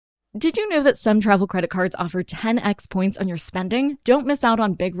Did you know that some travel credit cards offer 10x points on your spending? Don't miss out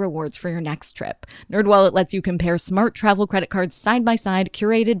on big rewards for your next trip. NerdWallet lets you compare smart travel credit cards side by side,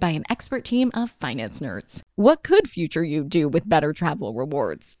 curated by an expert team of finance nerds. What could future you do with better travel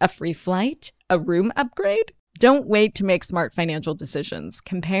rewards? A free flight? A room upgrade? Don't wait to make smart financial decisions.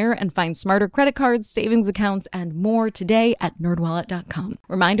 Compare and find smarter credit cards, savings accounts, and more today at nerdwallet.com.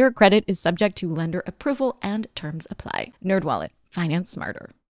 Reminder, credit is subject to lender approval and terms apply. NerdWallet. Finance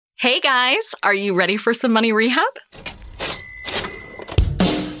smarter. Hey guys, are you ready for some money rehab?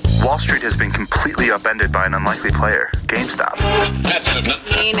 Wall Street has been completely upended by an unlikely player, GameStop.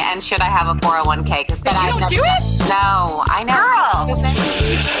 And should I have a 401k? Because then You don't do it? No, I know.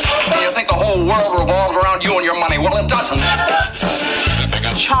 You think the whole world revolves around you and your money? Well, it doesn't.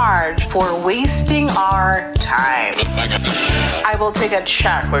 Charge for wasting our time. I will take a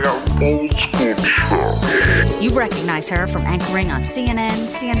check. Like a old school check. You recognize her from anchoring on CNN,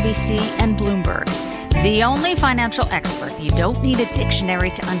 CNBC, and Bloomberg. The only financial expert you don't need a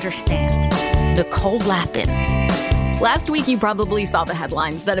dictionary to understand, Nicole Lapin. Last week, you probably saw the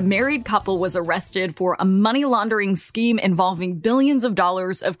headlines that a married couple was arrested for a money laundering scheme involving billions of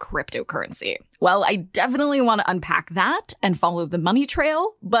dollars of cryptocurrency. Well, I definitely want to unpack that and follow the money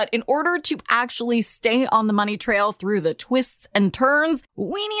trail. But in order to actually stay on the money trail through the twists and turns,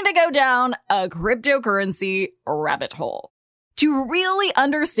 we need to go down a cryptocurrency rabbit hole. To really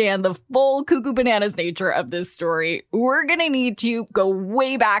understand the full cuckoo bananas nature of this story, we're gonna need to go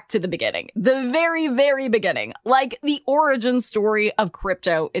way back to the beginning. The very, very beginning. Like the origin story of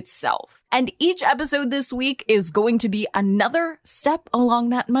crypto itself. And each episode this week is going to be another step along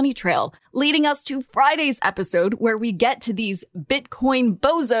that money trail, leading us to Friday's episode where we get to these Bitcoin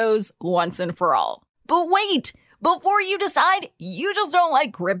bozos once and for all. But wait! Before you decide you just don't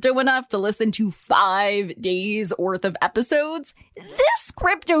like crypto enough to listen to 5 days worth of episodes, this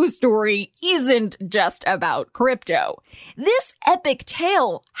crypto story isn't just about crypto. This epic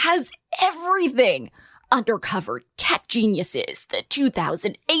tale has everything. Undercover tech geniuses, the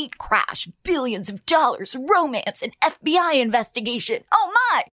 2008 crash, billions of dollars, romance, and FBI investigation. Oh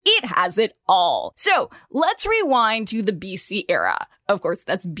my! It has it all. So let's rewind to the BC era. Of course,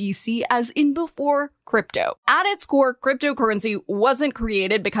 that's BC as in before crypto. At its core, cryptocurrency wasn't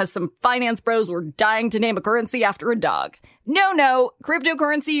created because some finance bros were dying to name a currency after a dog. No,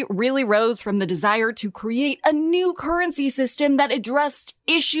 cryptocurrency really rose from the desire to create a new currency system that addressed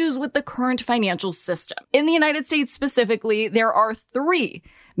issues with the current financial system. In the United States specifically, there are 3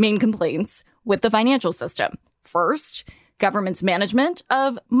 main complaints with the financial system. First, government's management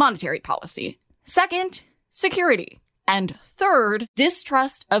of monetary policy. Second, security. And third,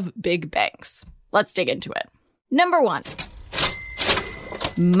 distrust of big banks. Let's dig into it. Number 1.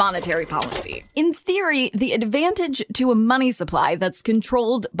 Monetary policy. In theory, the advantage to a money supply that's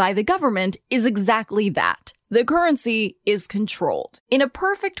controlled by the government is exactly that. The currency is controlled. In a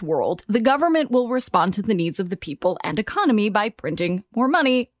perfect world, the government will respond to the needs of the people and economy by printing more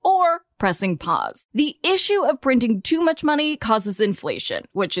money or pressing pause. The issue of printing too much money causes inflation,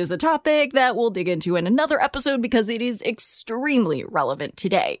 which is a topic that we'll dig into in another episode because it is extremely relevant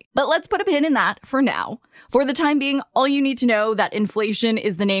today. But let's put a pin in that for now. For the time being, all you need to know that inflation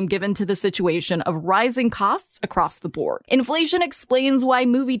is the name given to the situation of rising costs across the board. Inflation explains why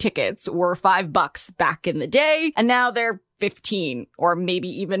movie tickets were $5 back in the day, and now they're 15 or maybe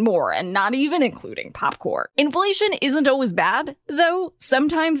even more, and not even including popcorn. Inflation isn't always bad, though.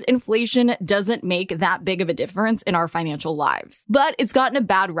 Sometimes inflation doesn't make that big of a difference in our financial lives. But it's gotten a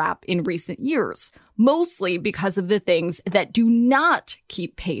bad rap in recent years, mostly because of the things that do not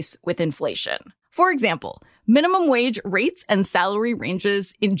keep pace with inflation. For example, minimum wage rates and salary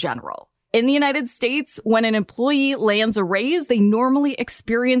ranges in general. In the United States, when an employee lands a raise, they normally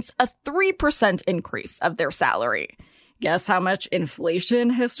experience a 3% increase of their salary. Guess how much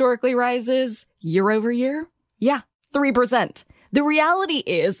inflation historically rises year over year? Yeah, 3%. The reality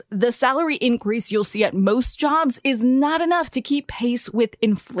is the salary increase you'll see at most jobs is not enough to keep pace with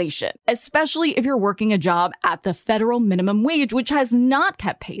inflation, especially if you're working a job at the federal minimum wage, which has not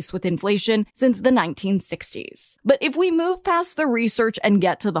kept pace with inflation since the 1960s. But if we move past the research and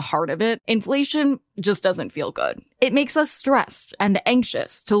get to the heart of it, inflation just doesn't feel good. It makes us stressed and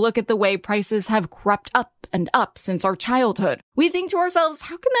anxious to look at the way prices have crept up and up since our childhood. We think to ourselves,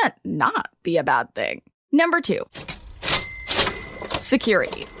 how can that not be a bad thing? Number 2.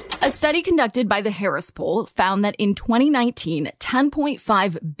 Security. A study conducted by the Harris Poll found that in 2019,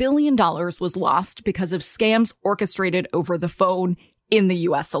 $10.5 billion was lost because of scams orchestrated over the phone in the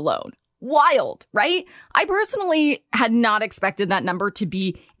US alone. Wild, right? I personally had not expected that number to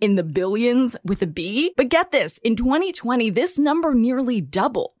be in the billions with a B. But get this, in 2020, this number nearly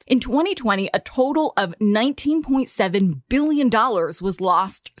doubled. In 2020, a total of $19.7 billion was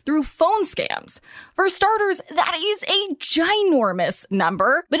lost through phone scams. For starters, that is a ginormous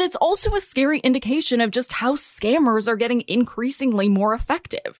number, but it's also a scary indication of just how scammers are getting increasingly more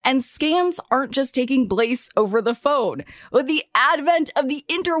effective. And scams aren't just taking place over the phone. With the advent of the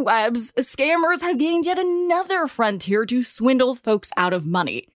interwebs, scammers have gained yet another frontier to swindle folks out of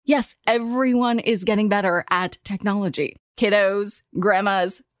money. Yes, everyone is getting better at technology. Kiddos,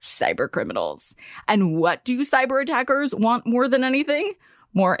 grandmas, cyber criminals. And what do cyber attackers want more than anything?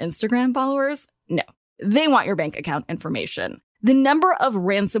 More Instagram followers? No. They want your bank account information. The number of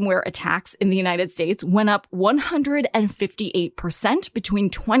ransomware attacks in the United States went up 158%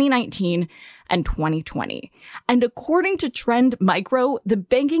 between 2019 and 2020. And according to Trend Micro, the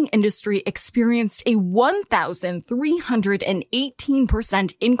banking industry experienced a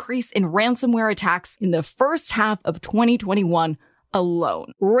 1,318% increase in ransomware attacks in the first half of 2021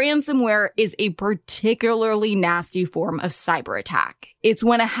 alone. Ransomware is a particularly nasty form of cyber attack. It's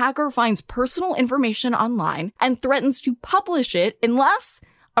when a hacker finds personal information online and threatens to publish it unless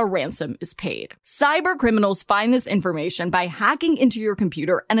a ransom is paid. Cyber criminals find this information by hacking into your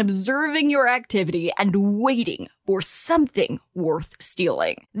computer and observing your activity and waiting for something worth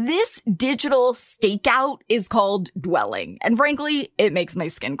stealing. This digital stakeout is called dwelling, and frankly, it makes my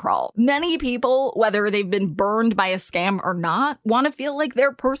skin crawl. Many people, whether they've been burned by a scam or not, want to feel like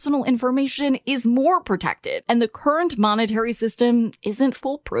their personal information is more protected, and the current monetary system isn't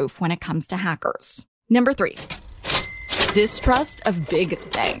foolproof when it comes to hackers. Number 3. Distrust of big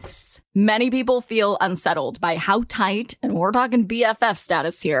banks. Many people feel unsettled by how tight, and we're talking BFF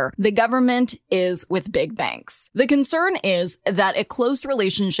status here, the government is with big banks. The concern is that a close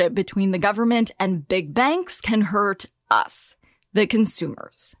relationship between the government and big banks can hurt us, the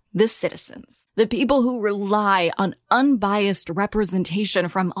consumers, the citizens, the people who rely on unbiased representation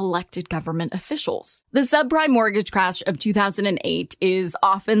from elected government officials. The subprime mortgage crash of 2008 is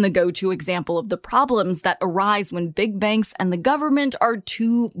often the go-to example of the problems that arise when big banks and the government are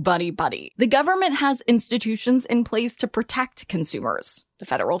too buddy-buddy. The government has institutions in place to protect consumers, the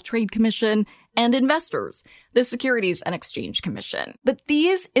Federal Trade Commission, and investors, the Securities and Exchange Commission. But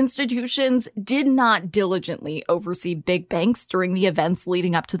these institutions did not diligently oversee big banks during the events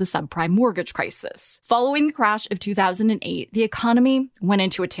leading up to the subprime mortgage crisis. Following the crash of 2008, the economy went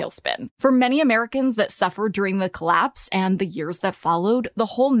into a tailspin. For many Americans that suffered during the collapse and the years that followed, the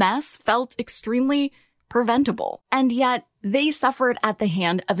whole mess felt extremely preventable. And yet, they suffered at the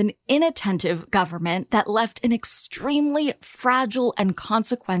hand of an inattentive government that left an extremely fragile and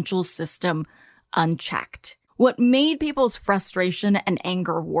consequential system unchecked. What made people's frustration and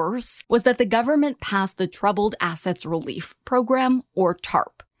anger worse was that the government passed the Troubled Assets Relief Program, or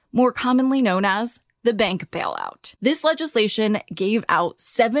TARP, more commonly known as the bank bailout. This legislation gave out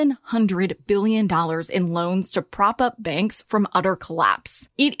 $700 billion in loans to prop up banks from utter collapse.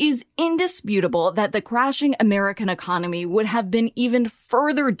 It is indisputable that the crashing American economy would have been even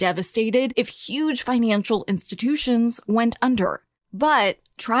further devastated if huge financial institutions went under. But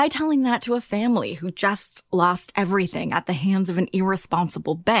try telling that to a family who just lost everything at the hands of an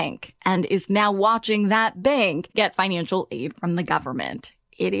irresponsible bank and is now watching that bank get financial aid from the government.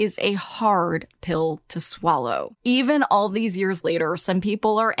 It is a hard pill to swallow. Even all these years later, some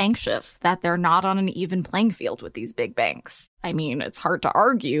people are anxious that they're not on an even playing field with these big banks. I mean, it's hard to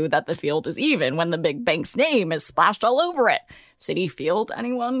argue that the field is even when the big bank's name is splashed all over it. Citi Field,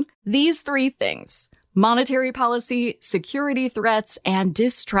 anyone? These 3 things, monetary policy, security threats, and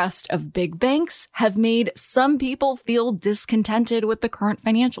distrust of big banks, have made some people feel discontented with the current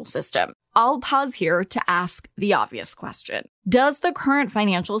financial system. I'll pause here to ask the obvious question. Does the current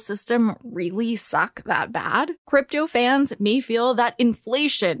financial system really suck that bad? Crypto fans may feel that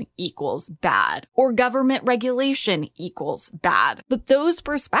inflation equals bad, or government regulation equals bad. But those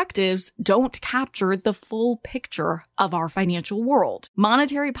perspectives don't capture the full picture of our financial world.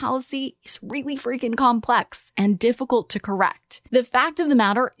 Monetary policy is really freaking complex and difficult to correct. The fact of the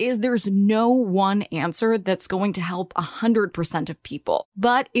matter is there's no one answer that's going to help 100% of people,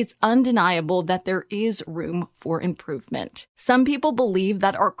 but it's undeniable that there is room for improvement. Some people believe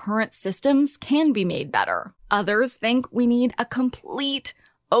that our current systems can be made better. Others think we need a complete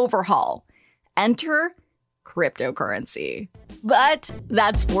overhaul. Enter cryptocurrency. But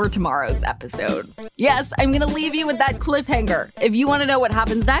that's for tomorrow's episode. Yes, I'm going to leave you with that cliffhanger. If you want to know what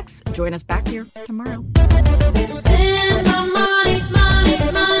happens next, join us back here tomorrow. Spend my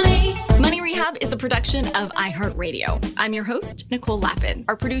money. Money Rehab is a production of iHeartRadio. I'm your host, Nicole Lappin.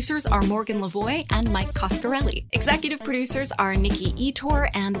 Our producers are Morgan Lavoie and Mike Coscarelli. Executive producers are Nikki Etor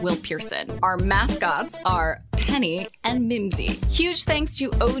and Will Pearson. Our mascots are Penny and Mimsy. Huge thanks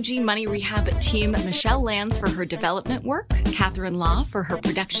to OG Money Rehab team Michelle Lands for her development work, Catherine Law for her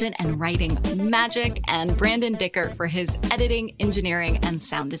production and writing magic, and Brandon Dickert for his editing, engineering, and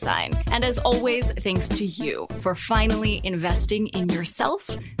sound design. And as always, thanks to you for finally investing in yourself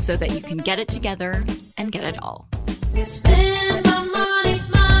so that you can get it together and get it all.